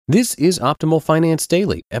This is Optimal Finance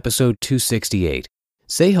Daily, episode 268.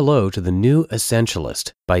 Say hello to the new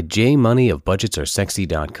Essentialist by J Money of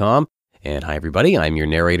BudgetsAreSexy.com. And hi everybody, I'm your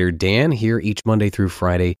narrator Dan, here each Monday through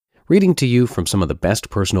Friday, reading to you from some of the best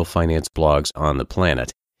personal finance blogs on the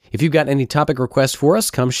planet. If you've got any topic requests for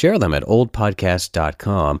us, come share them at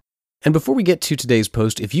oldpodcast.com. And before we get to today's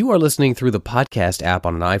post, if you are listening through the podcast app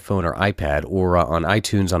on an iPhone or iPad or on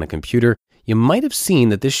iTunes on a computer, you might have seen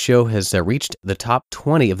that this show has reached the top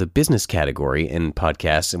 20 of the business category in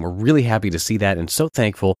podcasts, and we're really happy to see that and so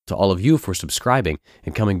thankful to all of you for subscribing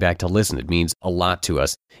and coming back to listen. It means a lot to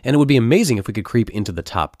us, and it would be amazing if we could creep into the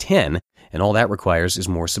top 10, and all that requires is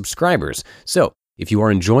more subscribers. So if you are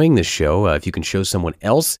enjoying this show, if you can show someone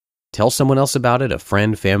else, tell someone else about it, a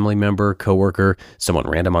friend, family member, coworker, someone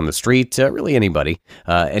random on the street, really anybody.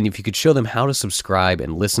 And if you could show them how to subscribe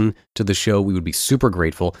and listen to the show, we would be super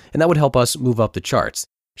grateful, and that would help us move up the charts.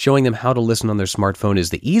 Showing them how to listen on their smartphone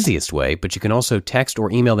is the easiest way, but you can also text or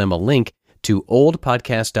email them a link to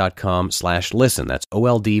oldpodcast.com/listen. That's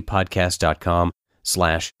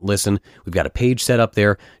oldpodcast.com/listen. We've got a page set up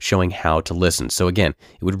there showing how to listen. So again,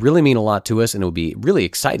 it would really mean a lot to us, and it would be really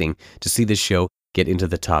exciting to see this show get into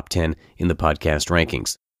the top 10 in the podcast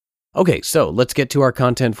rankings. Okay, so let's get to our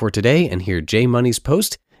content for today and hear J Money's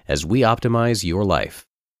post as we optimize your life.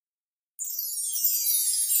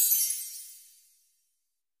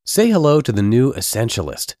 Say hello to the new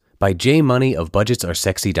Essentialist by J Money of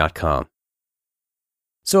BudgetsAreSexy.com.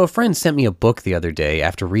 So a friend sent me a book the other day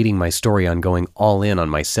after reading my story on going all in on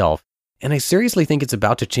myself, and I seriously think it's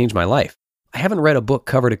about to change my life. I haven't read a book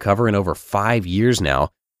cover to cover in over 5 years now.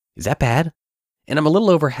 Is that bad? And I'm a little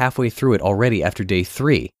over halfway through it already after day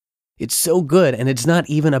 3. It's so good, and it's not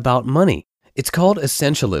even about money. It's called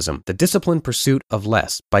Essentialism, The Disciplined Pursuit of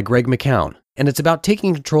Less by Greg McKeown, and it's about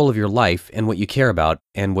taking control of your life and what you care about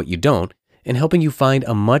and what you don't, and helping you find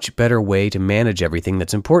a much better way to manage everything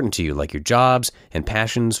that's important to you, like your jobs and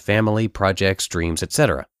passions, family, projects, dreams,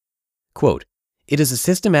 etc. Quote, "It is a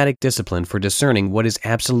systematic discipline for discerning what is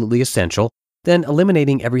absolutely essential, then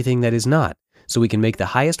eliminating everything that is not, so we can make the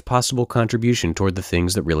highest possible contribution toward the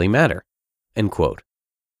things that really matter." End quote.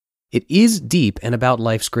 It is deep and about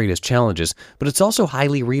life's greatest challenges, but it's also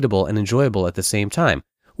highly readable and enjoyable at the same time,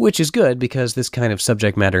 which is good because this kind of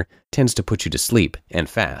subject matter tends to put you to sleep, and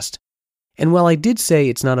fast. And while I did say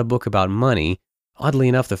it's not a book about money, oddly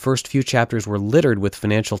enough, the first few chapters were littered with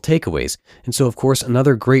financial takeaways, and so of course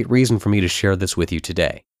another great reason for me to share this with you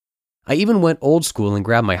today. I even went old school and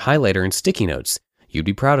grabbed my highlighter and sticky notes. You'd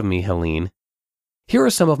be proud of me, Helene. Here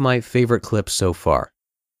are some of my favorite clips so far.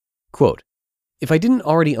 Quote, "If I didn't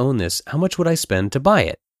already own this, how much would I spend to buy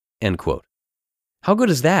it?" End quote. How good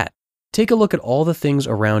is that? Take a look at all the things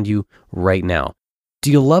around you right now. Do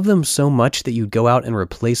you love them so much that you'd go out and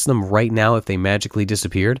replace them right now if they magically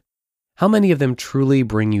disappeared? How many of them truly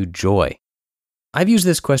bring you joy? I've used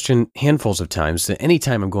this question handfuls of times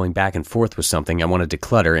anytime I'm going back and forth with something I want to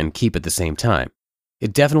declutter and keep at the same time.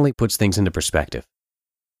 It definitely puts things into perspective.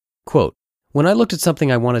 Quote, "When I looked at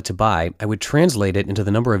something I wanted to buy, I would translate it into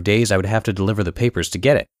the number of days I would have to deliver the papers to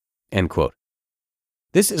get it." End quote.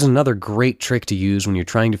 This is another great trick to use when you're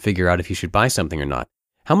trying to figure out if you should buy something or not.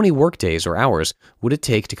 How many workdays or hours would it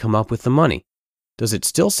take to come up with the money? Does it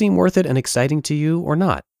still seem worth it and exciting to you or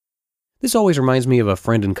not? This always reminds me of a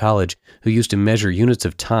friend in college who used to measure units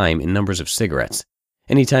of time in numbers of cigarettes.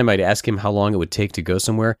 Anytime I'd ask him how long it would take to go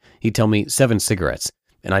somewhere, he'd tell me 7 cigarettes,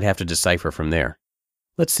 and I'd have to decipher from there.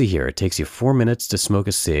 Let's see here. It takes you 4 minutes to smoke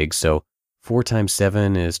a cig, so 4 times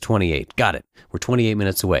 7 is 28. Got it. We're 28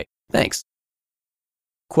 minutes away. Thanks.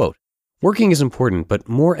 Quote, "Working is important, but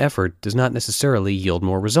more effort does not necessarily yield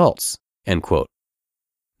more results." End quote.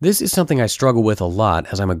 This is something I struggle with a lot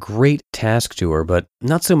as I'm a great task doer, but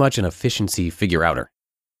not so much an efficiency figure-outer.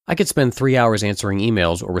 I could spend 3 hours answering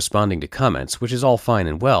emails or responding to comments, which is all fine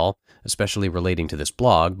and well, especially relating to this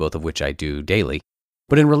blog, both of which I do daily.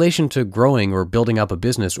 But in relation to growing or building up a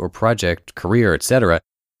business or project, career, etc.,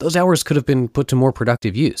 those hours could have been put to more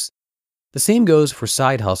productive use. The same goes for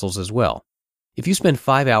side hustles as well. If you spend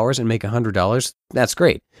 5 hours and make $100, that's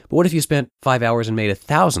great. But what if you spent 5 hours and made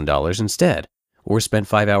 $1,000 instead? Or spent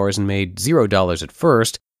 5 hours and made $0 at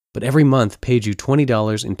first, but every month paid you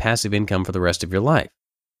 $20 in passive income for the rest of your life?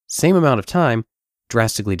 Same amount of time,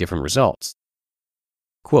 drastically different results.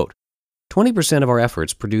 Quote, 20% of our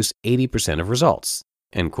efforts produce 80% of results.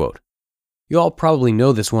 End quote. You all probably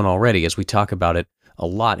know this one already as we talk about it a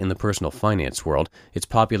lot in the personal finance world. It's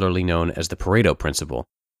popularly known as the Pareto principle.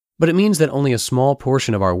 But it means that only a small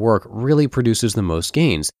portion of our work really produces the most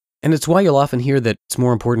gains. And it's why you'll often hear that it's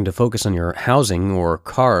more important to focus on your housing or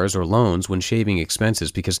cars or loans when shaving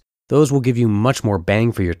expenses, because Those will give you much more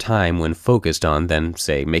bang for your time when focused on than,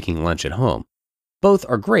 say, making lunch at home. Both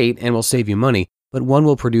are great and will save you money, but one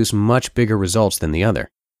will produce much bigger results than the other.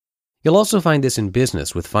 You'll also find this in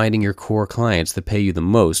business with finding your core clients that pay you the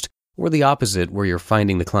most, or the opposite where you're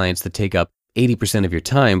finding the clients that take up 80% of your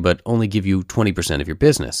time but only give you 20% of your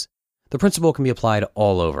business. The principle can be applied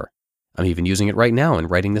all over. I'm even using it right now in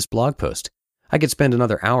writing this blog post. I could spend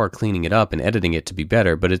another hour cleaning it up and editing it to be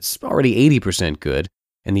better, but it's already 80% good,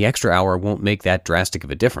 and the extra hour won't make that drastic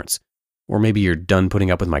of a difference. Or maybe you're done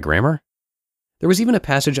putting up with my grammar? There was even a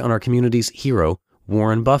passage on our community's hero,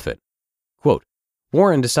 Warren Buffett. Quote,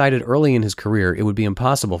 Warren decided early in his career it would be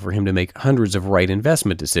impossible for him to make hundreds of right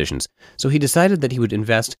investment decisions, so he decided that he would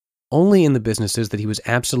invest only in the businesses that he was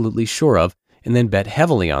absolutely sure of and then bet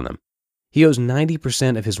heavily on them. He owes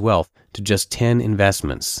 90% of his wealth to just 10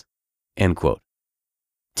 investments. End quote.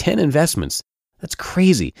 10 investments? That's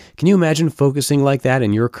crazy. Can you imagine focusing like that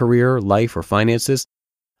in your career, life, or finances?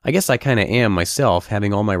 I guess I kind of am myself,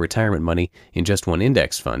 having all my retirement money in just one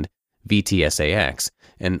index fund, VTSAX,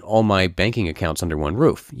 and all my banking accounts under one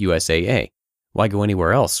roof, USAA. Why go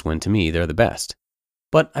anywhere else when, to me, they're the best?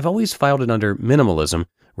 But I've always filed it under minimalism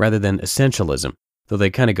rather than essentialism, though they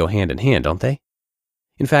kind of go hand in hand, don't they?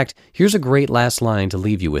 In fact, here's a great last line to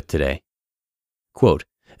leave you with today. Quote,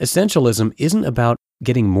 Essentialism isn't about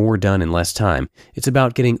getting more done in less time. It's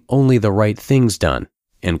about getting only the right things done.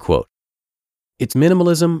 End quote. It's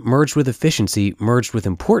minimalism merged with efficiency, merged with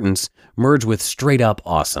importance, merged with straight up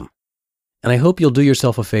awesome. And I hope you'll do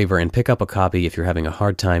yourself a favor and pick up a copy if you're having a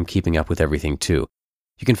hard time keeping up with everything too.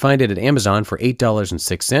 You can find it at Amazon for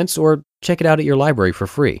 $8.06 or check it out at your library for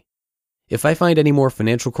free. If I find any more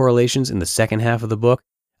financial correlations in the second half of the book,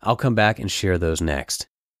 I'll come back and share those next.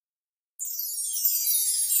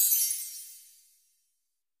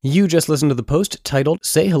 You just listened to the post titled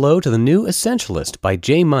Say Hello to the New Essentialist by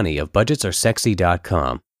J Money of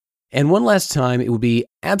BudgetsAreSexy.com. And one last time, it would be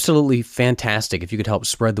absolutely fantastic if you could help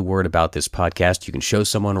spread the word about this podcast. You can show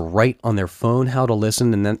someone right on their phone how to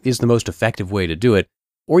listen, and that is the most effective way to do it.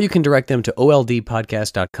 Or you can direct them to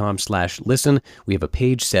oldpodcast.com/listen. We have a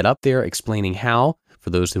page set up there explaining how, for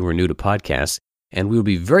those who are new to podcasts. And we would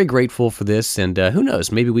be very grateful for this. And who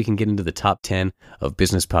knows, maybe we can get into the top 10 of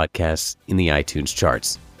business podcasts in the iTunes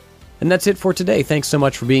charts. And that's it for today. Thanks so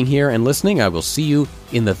much for being here and listening. I will see you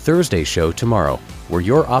in the Thursday show tomorrow, where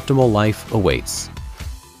your optimal life awaits.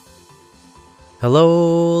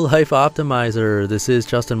 Hello, Life Optimizer. This is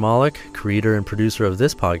Justin Malik, creator and producer of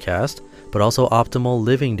this podcast, but also Optimal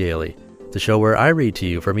Living Daily, the show where I read to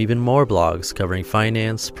you from even more blogs covering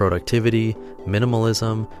finance, productivity,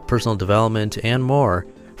 minimalism, personal development, and more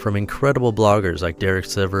from incredible bloggers like Derek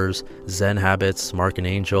Sivers, Zen Habits, Mark and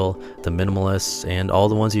Angel, The Minimalists, and all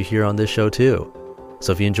the ones you hear on this show too.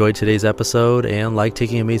 So if you enjoyed today's episode and like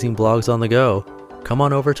taking amazing blogs on the go, come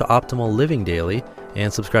on over to Optimal Living Daily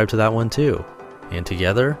and subscribe to that one too. And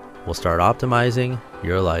together, we'll start optimizing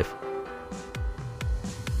your life.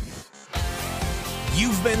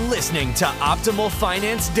 You've been listening to Optimal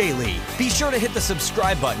Finance Daily. Be sure to hit the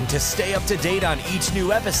subscribe button to stay up to date on each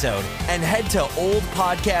new episode and head to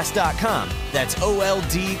oldpodcast.com. That's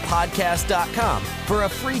oldpodcast.com for a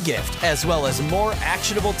free gift as well as more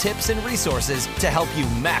actionable tips and resources to help you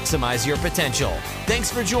maximize your potential. Thanks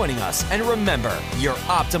for joining us, and remember, your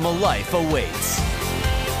optimal life awaits.